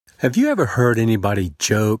Have you ever heard anybody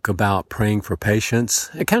joke about praying for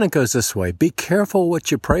patience? It kind of goes this way. Be careful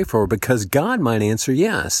what you pray for because God might answer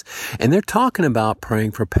yes. And they're talking about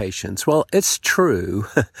praying for patience. Well, it's true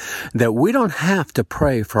that we don't have to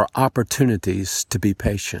pray for opportunities to be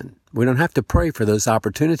patient. We don't have to pray for those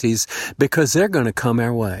opportunities because they're going to come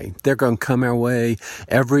our way. They're going to come our way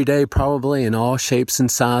every day, probably in all shapes and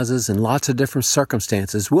sizes and lots of different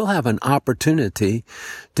circumstances. We'll have an opportunity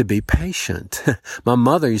to be patient. My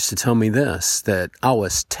mother used to tell me this, that I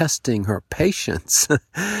was testing her patience.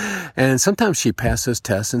 And sometimes she passed those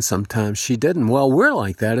tests and sometimes she didn't. Well, we're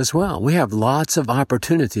like that as well. We have lots of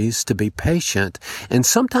opportunities to be patient. And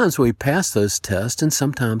sometimes we pass those tests and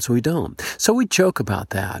sometimes we don't. So we joke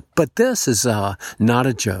about that. But this is not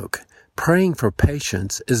a joke. Praying for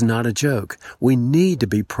patience is not a joke. We need to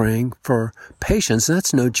be praying for patience.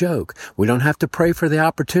 That's no joke. We don't have to pray for the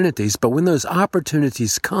opportunities, but when those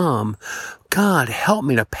opportunities come, God, help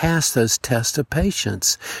me to pass those tests of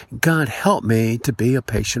patience. God, help me to be a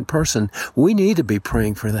patient person. We need to be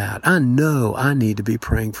praying for that. I know I need to be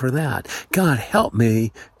praying for that. God, help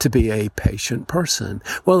me to be a patient person.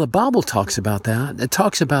 Well, the Bible talks about that. It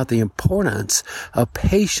talks about the importance of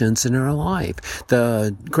patience in our life.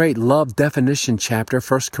 The great love definition chapter,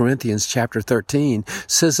 1 Corinthians chapter 13,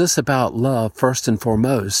 says this about love first and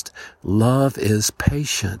foremost. Love is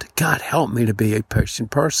patient. God, help me to be a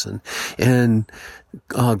patient person. And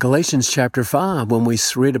Galatians chapter 5, when we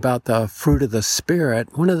read about the fruit of the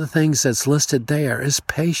Spirit, one of the things that's listed there is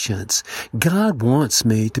patience. God wants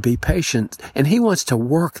me to be patient, and He wants to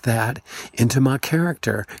work that into my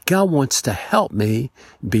character. God wants to help me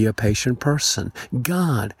be a patient person.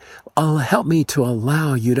 God, help me to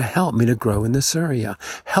allow you to help me to grow in this area.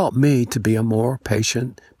 Help me to be a more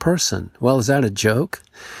patient person. Well, is that a joke?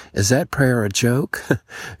 Is that prayer a joke?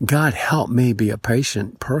 God, help me be a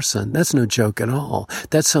patient person. That's no joke at all.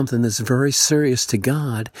 That's something that's very serious to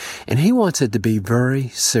God, and He wants it to be very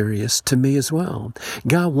serious to me as well.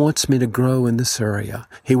 God wants me to grow in this area.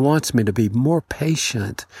 He wants me to be more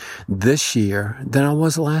patient this year than I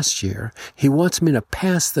was last year. He wants me to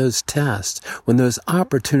pass those tests. When those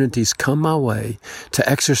opportunities come my way to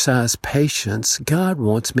exercise patience, God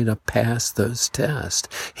wants me to pass those tests.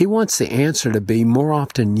 He wants the answer to be more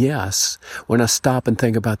often yes when I stop and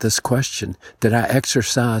think about this question. Did I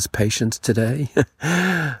exercise patience today?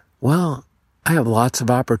 Well, I have lots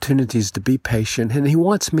of opportunities to be patient, and He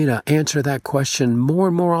wants me to answer that question more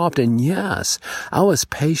and more often. Yes, I was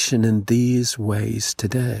patient in these ways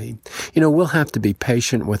today. You know, we'll have to be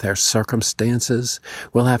patient with our circumstances.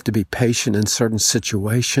 We'll have to be patient in certain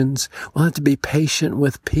situations. We'll have to be patient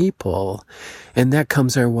with people, and that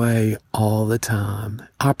comes our way all the time.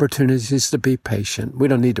 Opportunities to be patient. We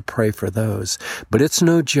don't need to pray for those, but it's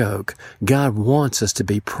no joke. God wants us to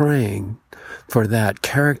be praying for that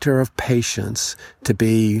character of patience to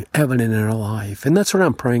be evident in our life. And that's what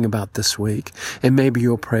I'm praying about this week. And maybe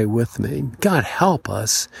you'll pray with me. God, help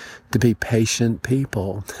us to be patient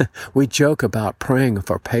people. We joke about praying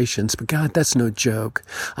for patience, but God, that's no joke.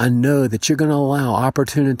 I know that you're going to allow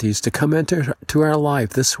opportunities to come into our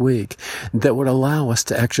life this week that would allow us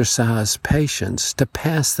to exercise patience, to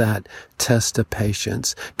pass that test of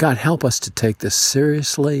patience. God, help us to take this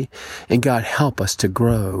seriously, and God, help us to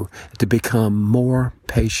grow, to become more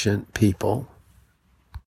patient people.